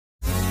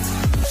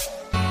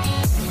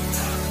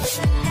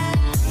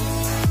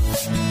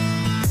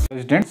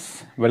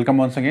students, welcome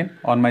once again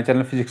on my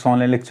channel Physics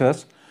Online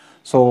Lectures.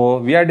 So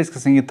we are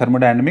discussing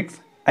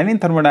thermodynamics, and in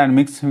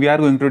thermodynamics we are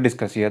going to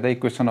discuss here the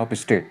equation of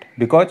state,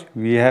 because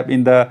we have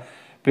in the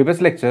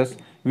previous lectures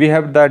we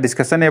have the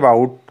discussion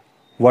about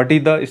what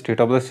is the state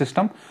of the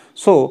system.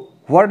 So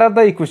what are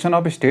the equation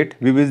of state?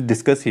 We will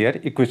discuss here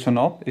equation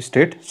of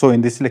state. So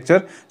in this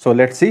lecture, so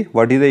let's see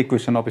what is the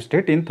equation of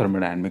state in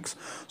thermodynamics.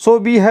 So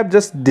we have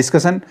just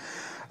discussion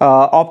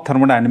of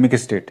thermodynamic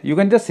state. You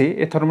can just say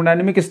A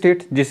thermodynamic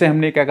state, जिसे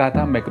हमने क्या कहा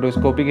था,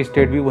 macroscopic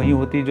state भी वही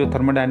होती है जो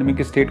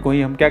थर्मोडायनेमिक स्टेट को ही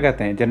हम क्या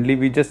कहते हैं, generally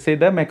we just say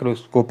the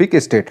macroscopic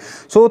state.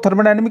 So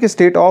thermodynamic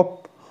state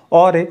of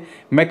और ए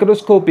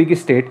macroscopic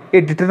state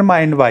A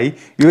determined by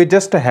you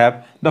just have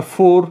the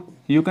four,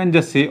 you can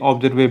just say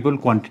observable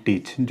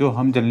quantities, जो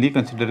हम जनरली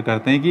कंसिडर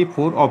करते हैं कि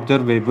फोर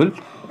ऑब्जर्वेबल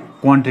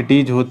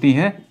क्वांटिटीज होती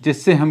हैं,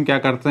 जिससे हम क्या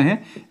करते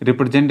हैं,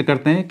 रिप्रेजेंट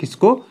करते हैं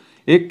किसको,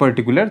 एक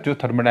पर्टिकुलर जो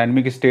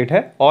थर्मोडायनेमिक स्टेट है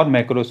और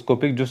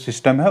मैक्रोस्कोपिक जो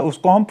सिस्टम है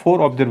उसको हम फोर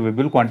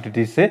ऑब्जर्वेबल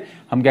क्वांटिटीज से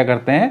हम क्या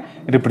करते हैं,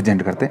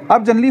 रिप्रेजेंट करते हैं.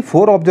 अब जनरली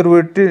फोर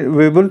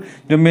ऑब्जर्वेबल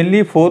जो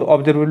मेनली फोर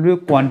ऑब्जर्वेबल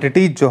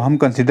क्वांटिटीज जो हम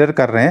कंसिडर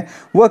कर रहे हैं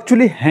वो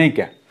एक्चुअली हैं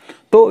क्या.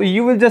 तो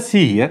you will just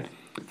see here,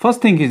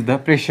 first thing is the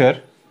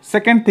pressure,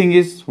 second thing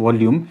is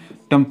volume,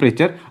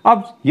 temperature.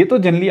 अब ये तो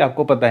जनरली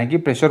आपको पता है कि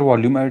प्रेशर,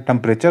 वॉल्यूम और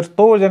टेम्परेचर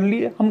तो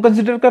जनरली हम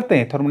कंसिडर करते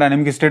हैं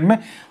थर्मोडायनेमिक स्टेट में.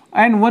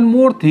 And one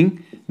more thing,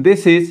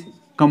 this is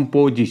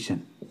composition.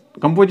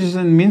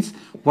 Composition means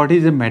what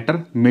is a matter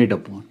made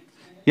upon,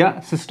 yeah,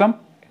 system,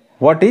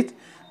 what is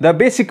the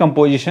basic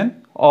composition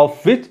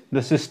of which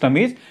the system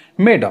is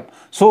made up.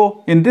 So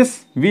in this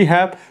we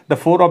have the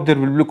four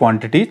observable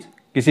quantities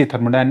किसी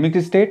thermodynamic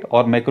state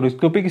और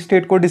microscopic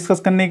state को discuss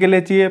करने के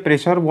लिए चाहिए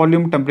pressure,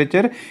 volume,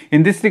 temperature.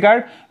 In this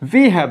regard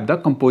we have the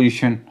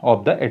composition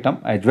of the atom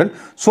as well.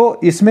 सो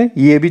इसमें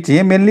ये भी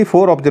चाहिए mainly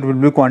four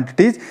observable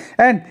quantities,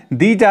 and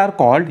these are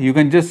called, you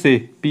can just say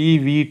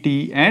PVT,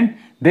 and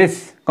this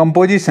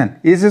composition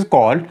is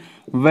called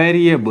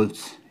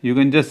variables. You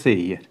can just say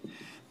here,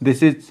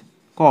 this is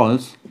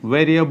calls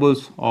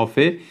variables of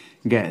a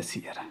gas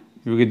here.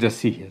 You can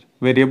just see here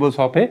variables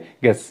of a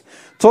gas.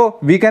 So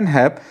we can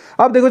have,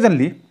 अब देखो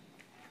generally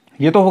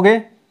ये तो हो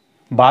गए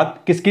बात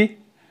किसकी,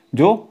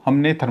 जो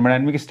हमने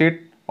थर्मोडायनेमिक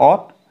स्टेट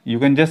और you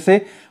can just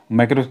say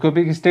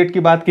microscopic state की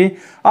बात की.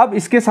 अब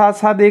इसके साथ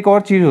साथ एक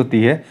और चीज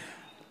होती है,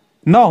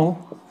 now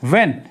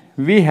when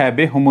we have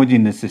a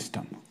homogeneous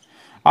system.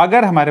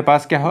 अगर हमारे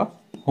पास क्या हो,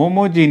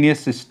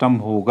 होमोजीनियस सिस्टम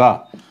होगा,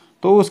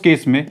 तो उस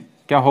केस में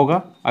क्या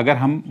होगा, अगर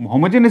हम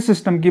होमोजीनियस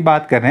सिस्टम की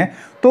बात कर रहे हैं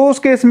तो उस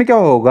केस में क्या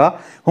होगा,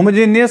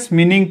 homogeneous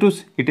meaning to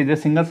it is a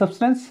single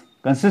substance,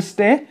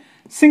 consist a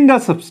single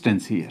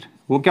substance here.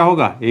 वो क्या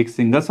होगा, एक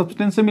सिंगल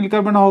सब्सटेंस से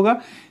मिलकर बना होगा.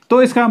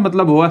 तो इसका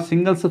मतलब हुआ,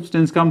 सिंगल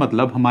सब्सटेंस का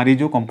मतलब हमारी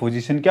जो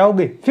कंपोजिशन क्या हो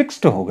गई,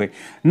 फिक्स्ड हो गई.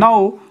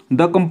 Now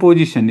the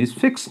composition is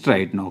fixed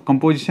right now.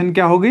 Composition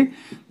क्या हो गई,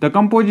 the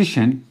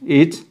composition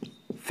is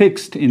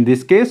fixed in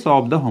this case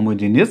of the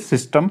homogeneous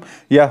system,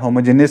 या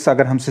होमोजेनियस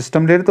अगर हम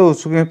सिस्टम ले रहे तो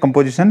उसकी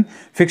कंपोजिशन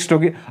फिक्स्ड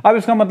होगी. अब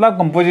इसका मतलब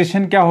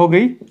कंपोजिशन क्या हो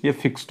गई, ये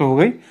फिक्स्ड हो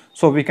गई.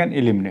 So we can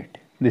eliminate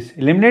this,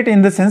 eliminate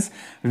in the sense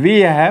we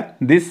have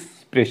this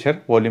pressure,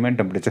 volume and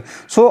temperature.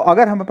 सो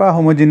अगर हमारे पास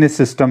होमोजेनियस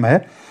सिस्टम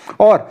है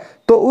और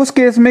तो उस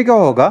केस में क्या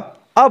होगा,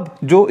 अब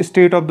जो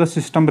state of the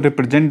system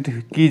represent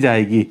की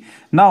जाएगी,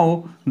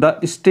 now the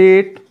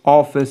state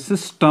of A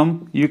system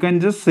you can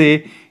just say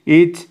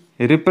is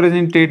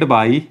represented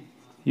by,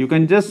 you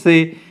can just say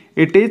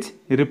it is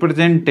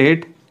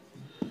represented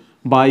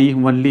by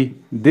only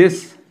this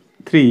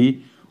three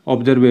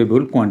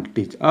observable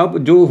quantities. अब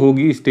जो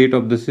होगी state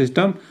of the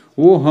system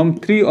वो हम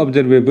three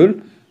observable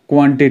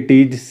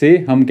quantities से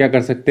हम क्या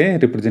कर सकते हैं,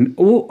 represent.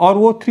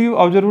 वो three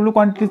observable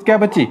quantities क्या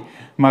बची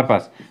हमारे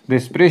पास,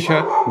 this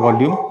pressure,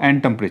 volume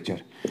and temperature.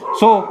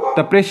 So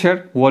the pressure,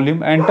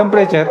 volume and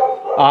temperature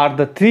are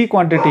the three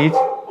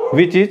quantities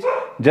which is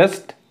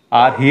just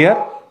are here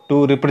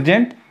to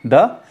represent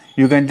the,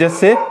 you can just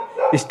say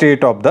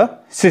state of the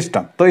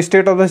system. तो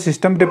state of the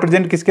system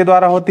represent किसके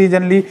द्वारा होती है,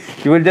 generally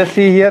you will just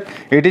see here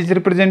it is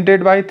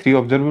represented by three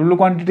observable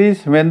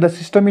quantities. When the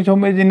system is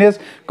homogeneous,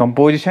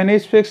 composition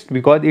is fixed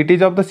because it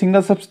is of the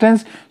single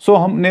substance. सो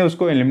हमने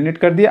उसको eliminate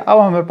कर दिया. अब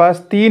हमारे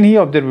पास तीन ही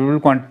ऑब्जर्वेबल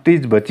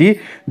क्वांटिटीज बची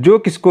जो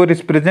किसको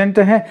रिप्रेजेंट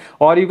है,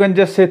 और you can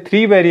just say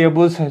three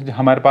variables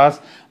हमारे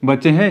पास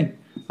बचे हैं,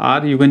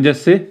 are you can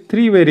just say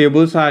three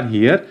variables are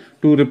here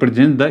to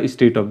represent the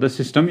state of the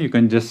system, you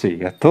can just say.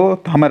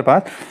 तो हमारे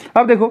पास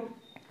अब देखो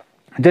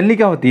जनरली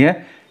क्या होती है,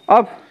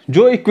 अब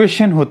जो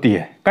इक्वेशन होती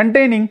है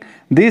कंटेनिंग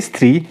दिस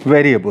थ्री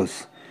वेरिएबल्स,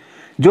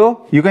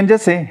 जो you can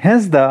just say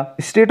hence the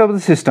state of the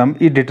system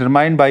is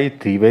determined by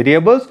three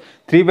variables.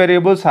 Three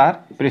variables are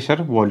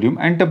pressure, volume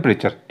and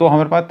temperature. तो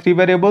हमारे पास थ्री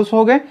वेरिएबल्स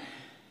हो गए,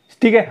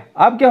 ठीक है.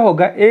 अब क्या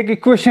होगा, एक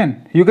equation,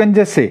 you can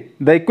just say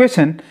the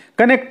equation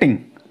connecting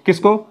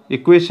किसको,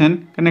 equation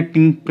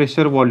connecting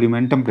pressure, volume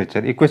and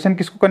temperature. Equation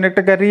किसको कनेक्ट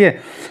कर रही है,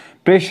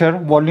 pressure,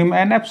 volume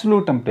and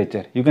absolute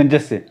temperature. You can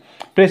just say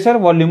pressure,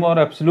 volume और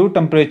एब्सोल्यूट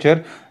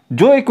टेम्परेचर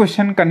जो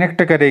इक्वेशन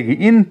कनेक्ट करेगी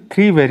in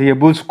three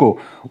variables को,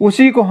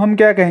 उसी को हम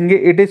क्या कहेंगे,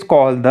 it is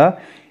called the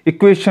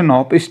equation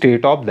of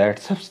state of that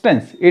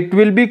substance. It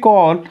will be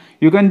called,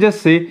 you can just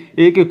say,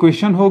 एक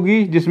इक्वेशन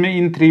होगी जिसमें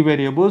इन 3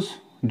 वेरिएबल्स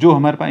जो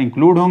हमारे पास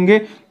इंक्लूड होंगे,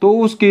 तो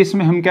उस केस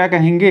में हम क्या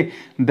कहेंगे,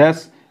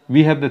 दस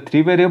we have the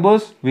 3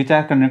 variables which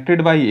are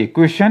connected by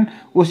equation,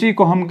 उसी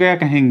को हम क्या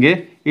कहेंगे,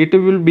 it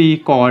will be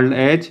called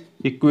as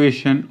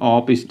equation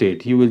of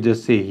state. You will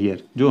just say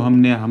here, जो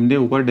हमने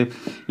ऊपर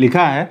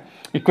लिखा है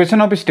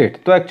इक्वेशन ऑफ स्टेट।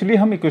 तो एक्चुअली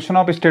हम इक्वेशन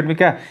ऑफ स्टेट में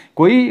क्या,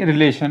 कोई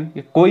रिलेशन,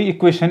 कोई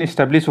इक्वेशन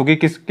स्टेब्लिश होगी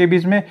किसके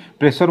बीच में,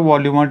 प्रेशर,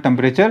 वॉल्यूम और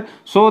temperature.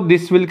 So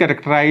this will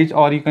characterise,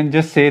 और you can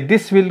just say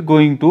this will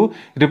going to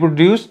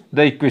reproduce the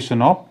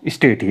equation of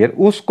state here,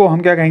 उसको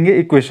हम क्या कहेंगे,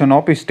 इक्वेशन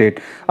ऑफ स्टेट।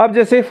 अब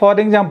जैसे for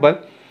example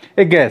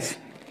A gas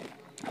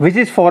which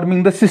is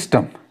forming the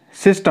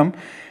system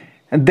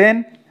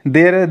then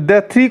there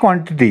the 3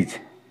 quantities.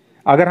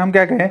 अगर हम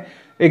क्या कहें,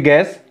 ए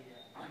gas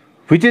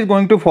which is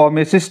going to form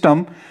a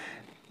system,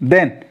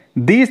 then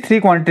these 3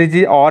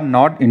 quantities are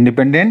not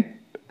independent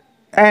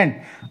and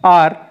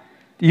are,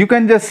 you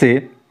can just say,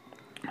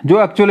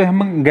 जो actually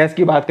हम gas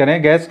की बात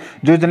करें, gas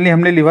जो जनरली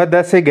हमने लिखा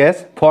दस से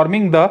gas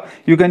forming the,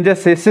 you can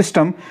just say,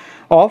 system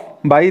of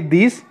by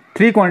these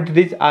 3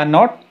 quantities are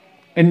not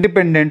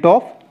independent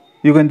of,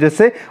 you can just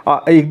say,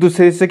 एक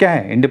दूसरे से क्या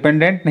है,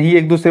 इंडिपेंडेंट नहीं,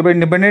 एक दूसरे पर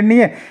इंडिपेंडेंट नहीं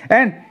है,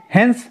 and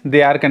hence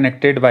they are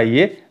connected by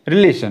ये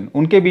रिलेशन।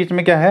 उनके बीच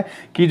में क्या है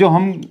कि जो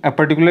हम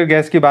पर्टिकुलर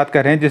गैस की बात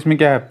कर रहे हैं जिसमें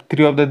क्या है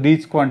 3 ऑफ द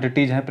दीज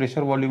क्वांटिटीज हैं,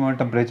 प्रेशर, वॉल्यूम और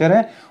टेम्परेचर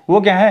है,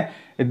 वो क्या है,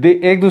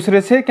 एक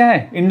दूसरे से क्या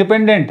है,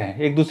 इंडिपेंडेंट है,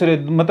 एक दूसरे,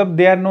 मतलब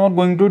they are not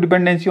going to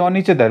dependency on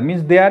each other,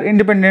 means they are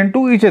independent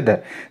to each other,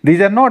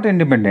 these are not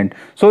independent.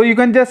 So you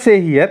can just say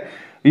here,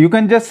 you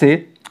can just say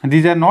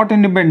these are not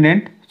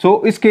independent,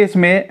 सो इस case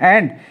में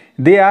and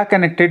they are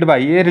connected by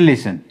a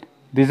relation.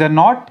 These are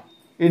not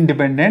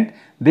independent,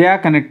 they are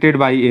connected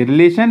by a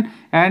relation,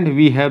 and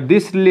we have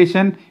this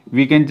relation,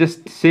 we can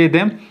just say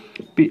them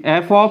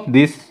f of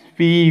this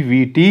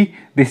PVT,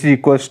 this is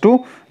equals to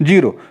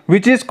 0,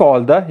 which is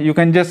called the, you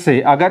can just say,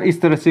 अगर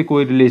इस तरह से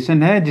कोई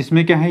relation है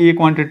जिसमें क्या है, ये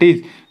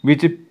quantities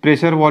which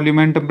pressure,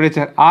 volume and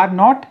temperature are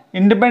not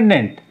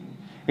independent,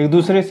 एक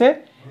दूसरे से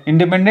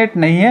independent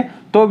नहीं है,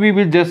 तो we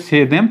will just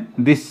say them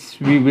this,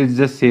 we will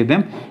just say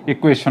them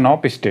equation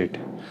of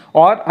state।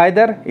 और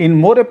either in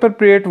more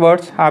appropriate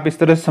words आप इस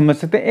तरह से समझ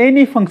सकते हैं,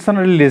 एनी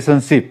फंक्शनल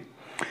रिलेशनशिप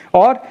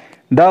और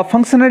the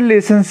functional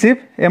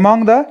relationship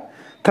among the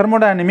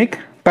thermodynamic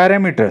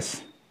parameters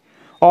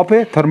of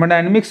A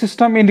thermodynamic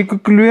system in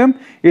equilibrium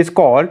is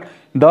called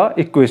the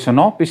equation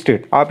of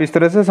state. आप इस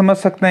तरह से समझ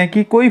सकते हैं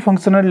कि कोई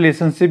फंक्शनल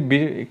रिलेशनशिप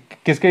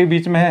किसके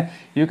बीच में है,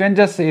 you can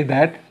just say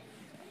that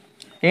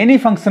any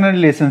functional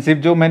relationship,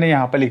 जो मैंने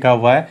यहाँ पर लिखा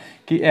हुआ है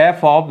कि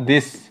F of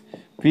this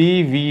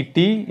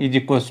PVT is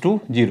equal to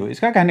 0।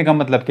 इसका कहने का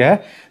मतलब क्या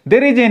है,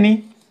 there is any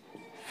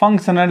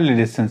functional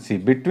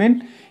relationship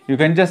between, you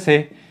can just say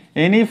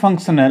any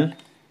functional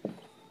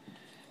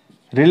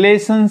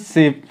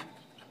relationship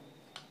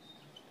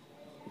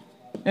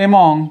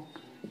among,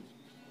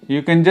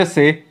 you can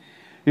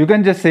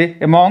just say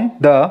among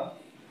the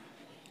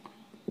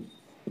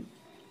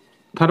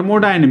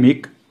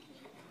thermodynamic,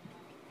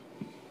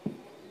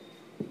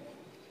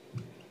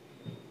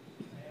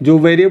 जो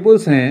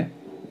वेरिएबल्स हैं,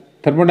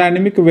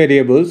 थर्मोडायनेमिक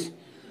वेरिएबल्स,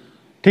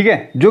 ठीक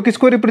है, जो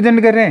किसको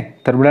रिप्रेजेंट कर रहे हैं,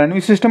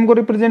 थर्मोडायनेमिक सिस्टम को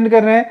रिप्रेजेंट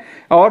कर रहे हैं,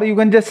 और you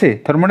can just say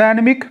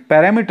thermodynamic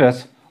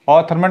parameters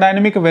और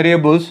thermodynamic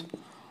variables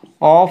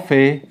of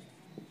A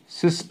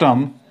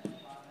system,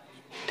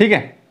 ठीक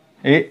है,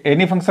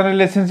 any functional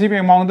relationship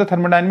among the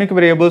thermodynamic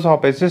variables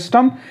of a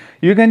system,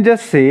 you can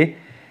just say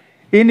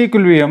in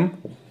equilibrium,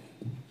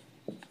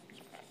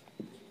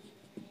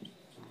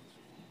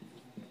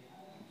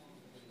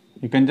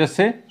 you can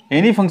just say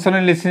any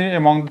functional relationship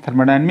among the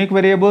thermodynamic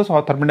variables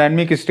or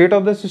thermodynamic state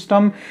of the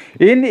system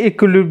in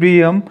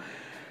equilibrium,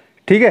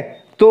 ठीक है।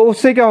 तो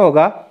उससे क्या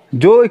होगा,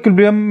 जो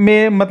equilibrium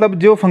में, मतलब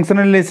जो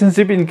फंक्शनल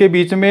रिलेशनशिप इनके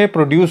बीच में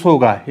प्रोड्यूस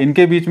होगा,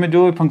 इनके बीच में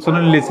जो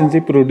फंक्शनल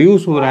रिलेशनशिप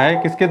प्रोड्यूस हो रहा है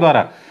किसके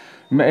द्वारा,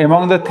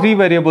 among the 3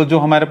 वेरिएबल जो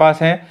हमारे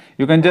पास हैं,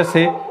 यू कैन जस्ट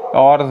से,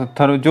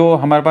 और जो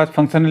हमारे पास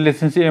functional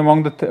relationship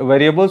among the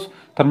variables,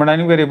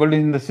 thermodynamic variable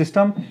in the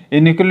system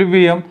in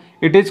equilibrium,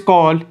 it is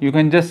called, you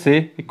can just say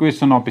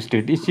equation of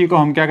state. इसी को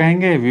हम क्या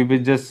कहेंगे, we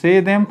will just say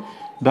them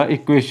the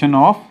equation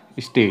of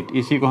state.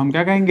 इसी को हम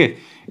क्या कहेंगे,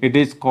 it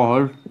is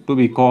called to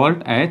be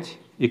called as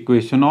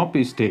equation of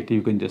state.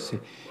 You can just say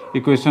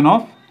equation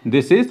of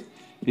this is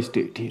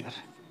state here,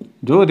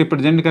 जो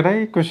रिप्रेजेंट कर रहा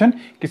है इक्वेशन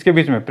किसके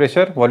बीच में,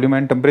 प्रेशर, वॉल्यूम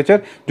एंड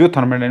टेम्परेचर, जो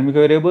थर्मोडायनेमिक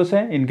वेरिएबल्स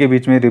हैं इनके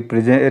बीच में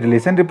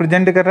रिलेशन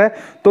रिप्रेजेंट कर रहा है।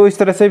 तो इस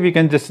तरह से we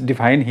can just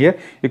define here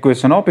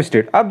equation of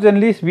state. अब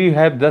generally we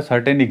have the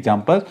certain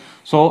examples,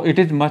 so it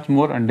is much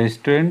more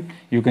understand,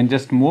 you can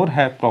just more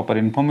have proper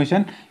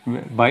information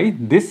by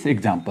this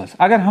examples.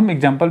 अगर हम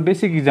एग्जांपल,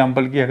 बेसिक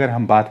एग्जांपल की अगर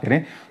हम बात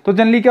करें तो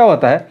generally क्या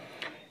होता है,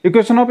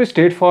 equation of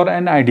state for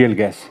an ideal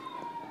gas,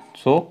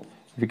 so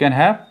we can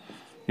have,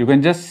 you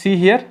can just see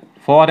here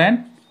for an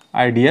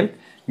ideal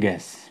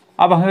gas.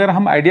 अब अगर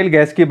हम आइडियल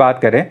गैस की बात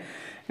करें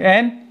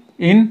एंड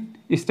इन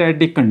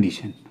स्टैटिक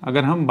कंडीशन,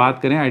 अगर हम बात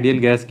करें आइडियल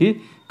गैस की,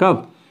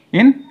 कब,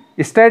 इन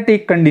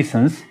स्टैटिक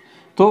कंडीशंस,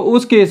 तो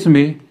उस केस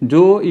में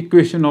जो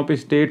इक्वेशन ऑफ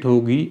स्टेट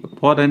होगी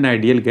for an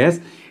ideal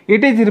gas,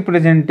 it is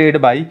represented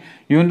by,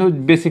 you know,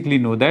 basically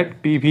know that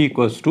PV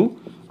equals to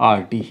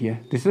RT here.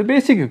 This is a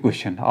basic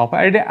equation of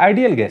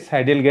ideal gas.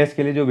 Ideal gas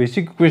के लिए जो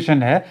basic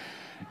equation है,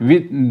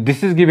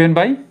 this is given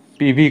by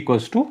PV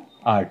equals to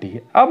RT.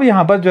 अब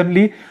यहाँ पर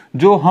generally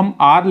जो हम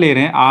R ले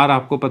रहे हैं, R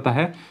आपको पता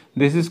है,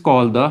 this is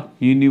called the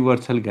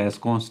universal gas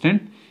constant.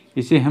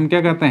 इसे हम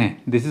क्या कहते हैं?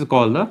 This is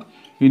called the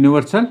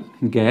universal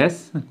gas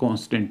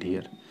constant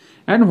here.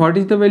 And what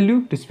is the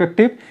value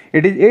respective?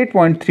 It is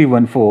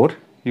 8.314.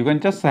 You can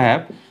just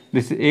have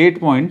this is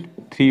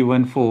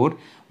 8.314.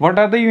 What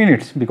are the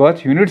units?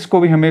 Because units को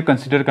भी हमें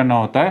consider करना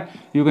होता है.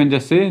 You can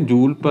just say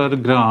joule per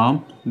gram,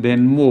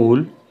 then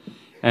mole,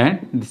 and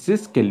this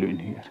is Kelvin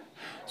here.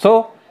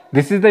 So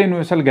this is the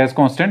universal gas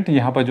constant.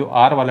 यहाँ पर जो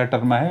R वाला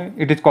term है,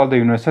 it is called the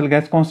universal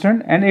gas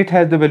constant, and it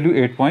has the value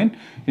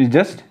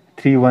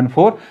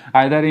 8.314.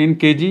 Either in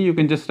kg, you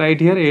can just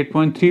write here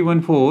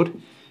 8.314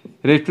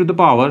 raised to the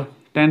power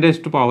 10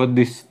 raised to power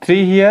this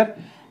 3 here,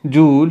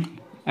 joule,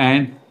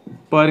 and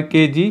per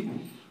kg,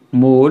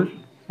 mole,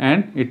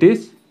 and it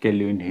is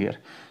Kelvin here.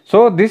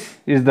 So this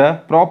is the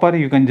proper,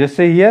 you can just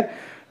say here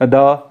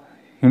the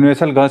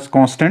universal gas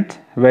constant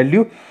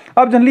value.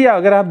 अब generally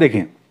अगर आप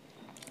देखें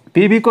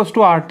PV equals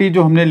to RT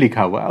जो हमने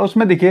लिखा हुआ है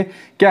उसमें देखिए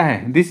क्या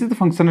है, this is the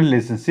functional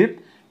relationship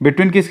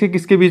between किसके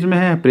किसके बीच में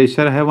है,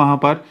 प्रेशर है वहाँ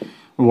पर,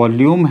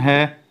 वॉल्यूम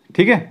है,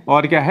 ठीक है,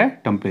 और क्या है,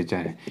 टेम्परेचर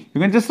है.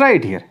 You can just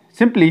right here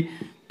simply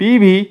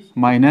PV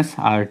minus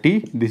RT,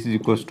 this is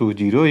equals to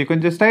 0. You can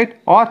just write,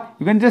 or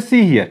you can just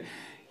see here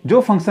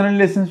जो फंक्शनल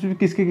रिलेशनशिप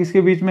किसके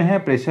किसके बीच में है,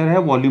 प्रेशर है,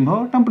 वॉल्यूम है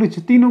और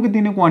टेम्परेचर, तीनों की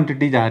तीनों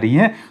क्वांटिटीज आ रही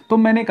हैं. तो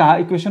मैंने कहा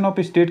इक्वेशन ऑफ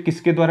स्टेट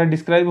किसके द्वारा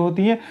डिस्क्राइब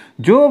होती है,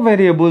 जो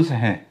वेरिएबल्स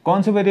हैं,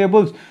 कौन से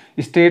variables,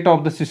 state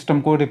of the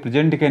system को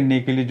रिप्रेजेंट करने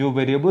के लिए जो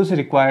वेरिएबल्स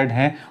रिक्वायर्ड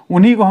हैं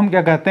उन्हीं को हम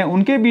क्या कहते हैं,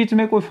 उनके बीच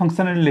में कोई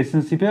फंक्शनल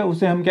रिलेशनशिप है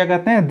उसे हम क्या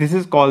कहते हैं, this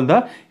is called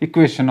the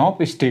equation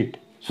of state.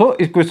 So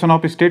equation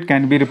of state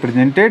can be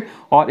represented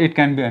or it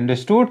can be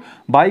understood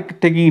by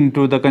taking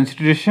into the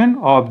consideration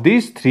of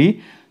these three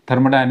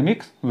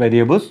thermodynamics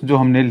variables जो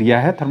हमने लिया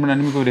है,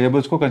 thermodynamic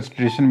variables को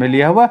consideration में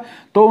लिया हुआ,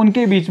 तो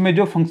उनके बीच में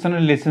जो functional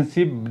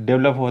relationship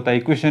डेवलप होता है,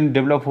 इक्वेशन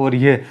डेवलप हो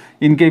रही है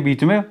इनके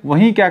बीच में,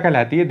 वही क्या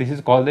कहलाती है, this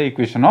is called the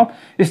equation of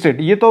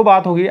state. ये तो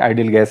बात होगी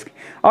आइडियल गैस की.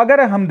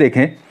 अगर हम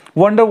देखें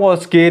वंडर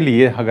वॉल्स के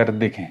लिए, अगर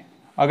देखें,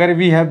 अगर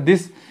we have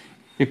this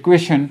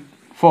equation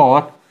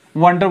for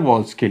wonder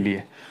walls के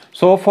लिए,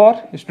 so for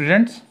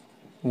students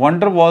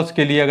wonder walls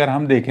के लिए अगर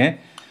हम देखें,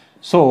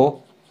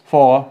 so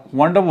for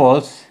wonder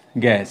walls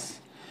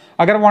gas,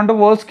 अगर वंडर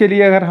वॉल्स के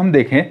लिए अगर हम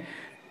देखें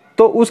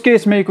तो उस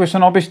केस में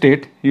equation of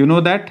state, you know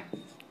that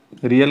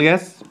real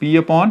gas P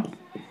upon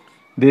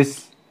this,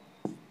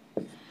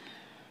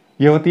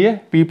 ये होती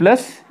है P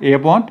plus A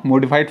upon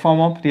modified form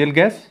of real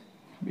gas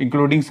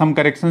including some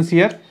corrections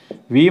here,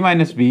 V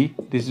minus B,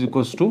 this is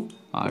equals to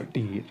RT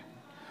here.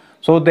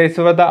 So this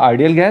was the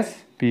ideal gas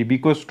PB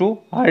equals to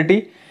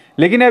RT.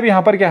 लेकिन अब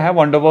यहाँ पर क्या है,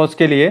 wonder walls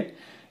के लिए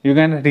you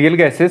can real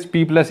gases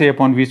P plus A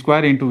upon V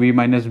square into V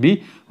minus B,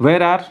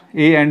 where are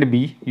A and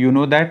B, you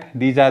know that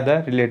these are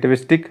the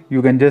relativistic,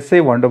 you can just say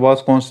van der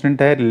Waals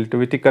constant है,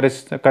 relativistic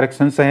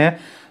corrections हैं,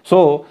 so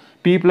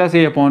P plus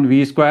A upon V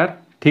square,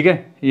 ठीक है,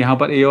 यहाँ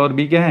पर A और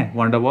B क्या है,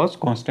 van der Waals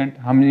constant,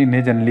 हम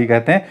इन्हें जनरली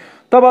कहते हैं.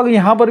 तब अगर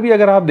यहाँ पर भी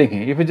अगर आप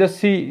देखें, if you just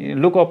see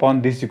look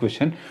upon this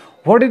equation,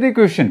 what is the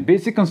equation,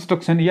 basic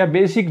construction या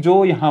basic जो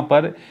यहाँ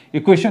पर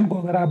equation को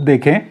अगर आप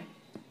देखें,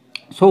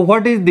 so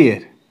what is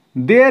there,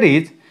 there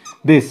is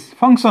this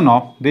function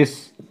of this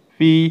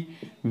P,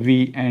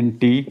 V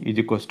and T is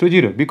equals to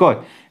 0 because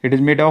it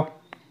is made of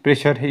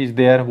pressure is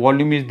there,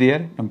 volume is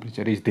there,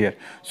 temperature is there.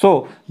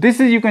 So this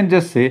is, you can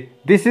just say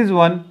this is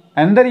one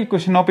another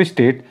equation of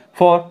state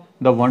for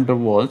the van der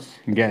Waals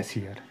gas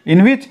here,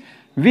 in which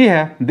we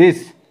have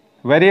these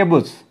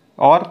variables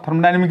or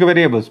thermodynamic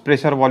variables,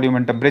 pressure, volume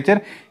and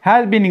temperature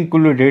has been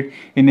included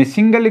in a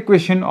single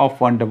equation of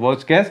van der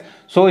Waals gas.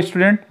 So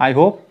student, I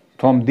hope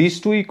from these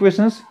two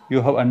equations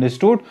you have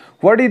understood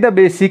what is the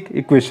basic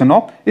equation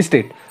of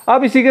state.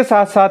 अब इसी के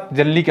साथ साथ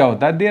generally क्या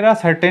होता है, there are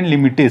certain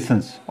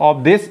limitations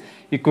of this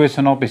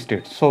equation of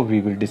state, so we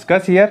will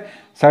discuss here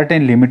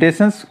certain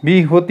limitations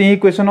भी होती हैं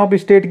equation of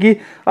state की.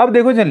 अब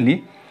देखो जनरली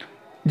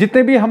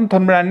जितने भी हम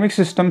thermodynamic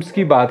systems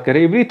की बात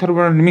करें, every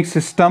thermodynamic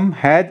system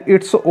has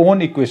its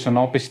own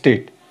equation of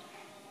state,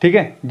 ठीक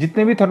है,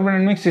 जितने भी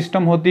थर्मोडायनामिक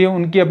सिस्टम होती है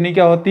उनकी अपनी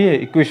क्या होती है,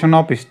 इक्वेशन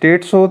ऑफ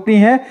स्टेट्स होती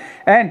हैं,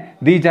 and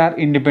these are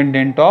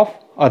independent of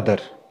other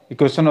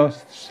equation of,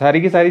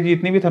 सारी की सारी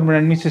जितनी भी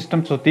थर्मोडायनामिक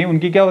सिस्टम्स होती हैं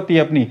उनकी क्या होती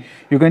है अपनी,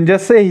 you can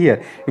just say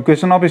here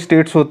equation of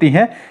states होती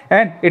हैं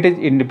and it is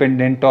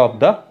independent of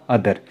the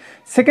other.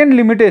 Second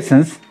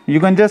limitations,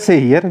 you can just say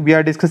here we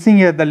are discussing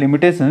here the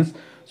limitations.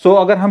 सो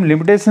अगर हम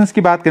लिमिटेशंस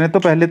की बात करें तो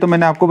पहले तो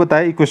मैंने आपको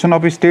बताया इक्वेशन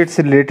ऑफ स्टेट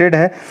से रिलेटेड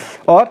है,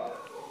 और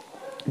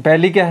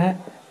पहली क्या है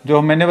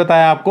जो मैंने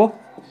बताया आपको,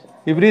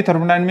 every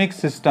thermodynamic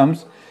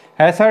systems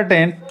has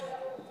certain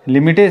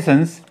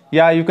limitations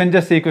या you can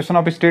just say equation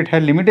of state है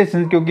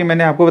लिमिटेशन, क्योंकि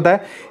मैंने आपको बताया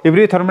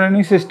every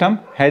thermodynamic system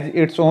has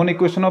its own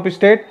equation of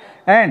state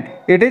and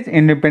it is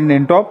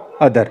independent of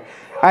other.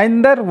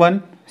 अंदर one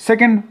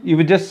second you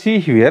will just see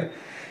here,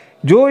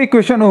 जो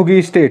equation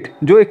होगी state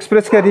जो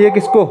express कर रही है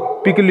किसको,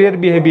 peculiar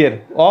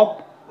behaviour of,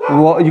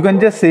 you can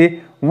just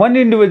say one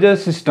individual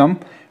system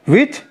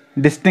which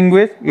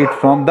distinguish it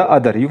from the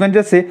other. You can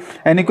just say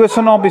an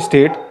equation of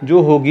state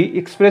जो होगी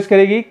express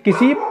करेगी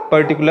किसी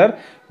पर्टिकुलर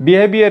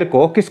बिहेवियर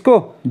को,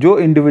 किसको, जो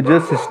इंडिविजुअल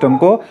सिस्टम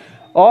को,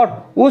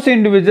 और उस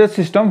individual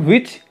system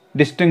which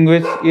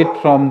distinguish it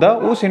from the,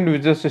 उस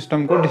इंडिविजुअल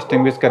सिस्टम को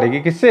डिस्टिंग्विश करेगी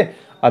किससे,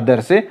 अदर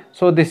से.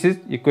 So this is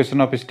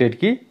equation of state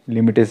की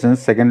limitation.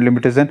 Second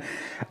limitation,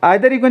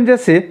 either you can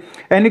just say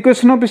an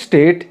equation of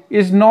state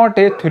is not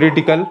a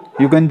theoretical,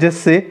 you can just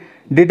say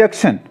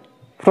deduction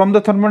from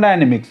the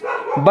thermodynamics,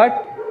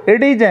 but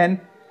it is an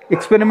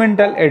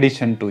experimental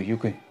addition to,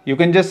 you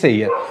can just say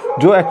here,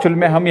 जो actual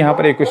में हम यहाँ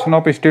पर equation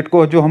of state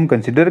को जो हम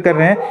consider कर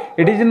रहे हैं,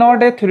 it is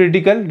not a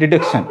theoretical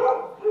deduction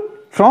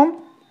from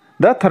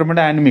the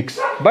thermodynamics,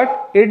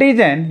 but it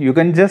is an, you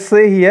can just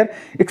say here,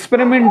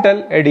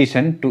 experimental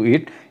addition to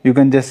it, you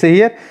can just say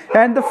here.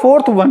 And the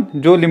fourth one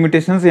जो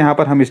limitations यहाँ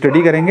पर हम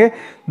study करेंगे,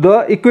 the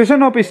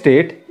equation of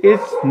state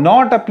is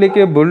not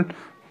applicable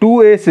to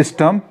a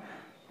system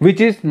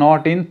which is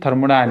not in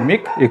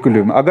thermodynamic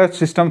equilibrium. अगर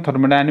system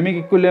thermodynamic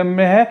equilibrium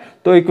में है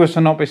तो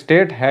equation of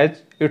state has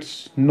its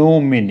no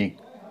meaning.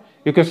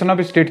 Equation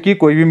of state की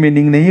कोई भी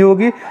मीनिंग नहीं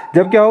होगी.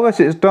 जब क्या होगा,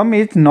 system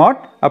is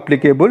not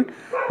applicable,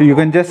 you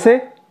can just say,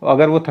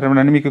 अगर वो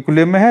थर्मोडायनेमिक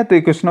इक्विलिब्रियम में है तो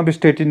equation of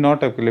state is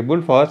not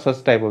applicable for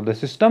such type of the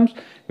systems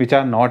which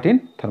are not in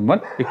thermal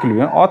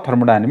equilibrium और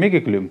thermodynamic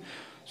equilibrium.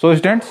 So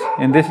students,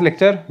 in this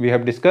lecture we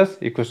have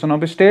discussed equation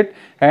of state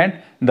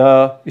and the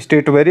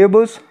state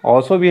variables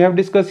also we have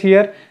discussed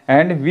here,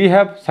 and we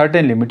have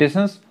certain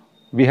limitations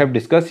we have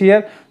discussed here.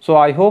 So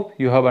I hope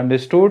you have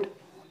understood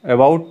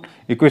about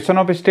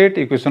equation of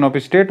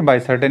state by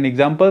certain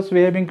examples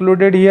we have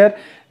included here.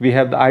 We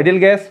have the ideal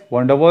gas,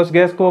 van der Waals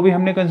gas को भी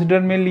हमने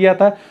consider में लिया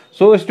था.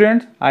 So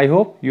students, I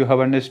hope you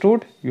have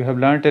understood, you have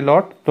learnt a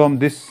lot from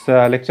this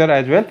lecture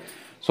as well.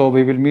 So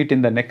we will meet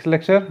in the next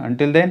lecture.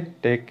 Until then,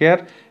 take care,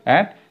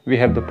 and we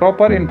have the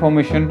proper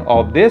information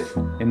of this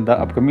in the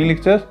upcoming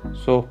lectures.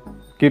 So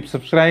keep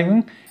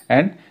subscribing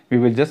and we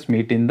will just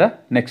meet in the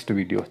next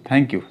video.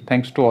 Thank you.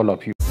 Thanks to all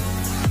of you.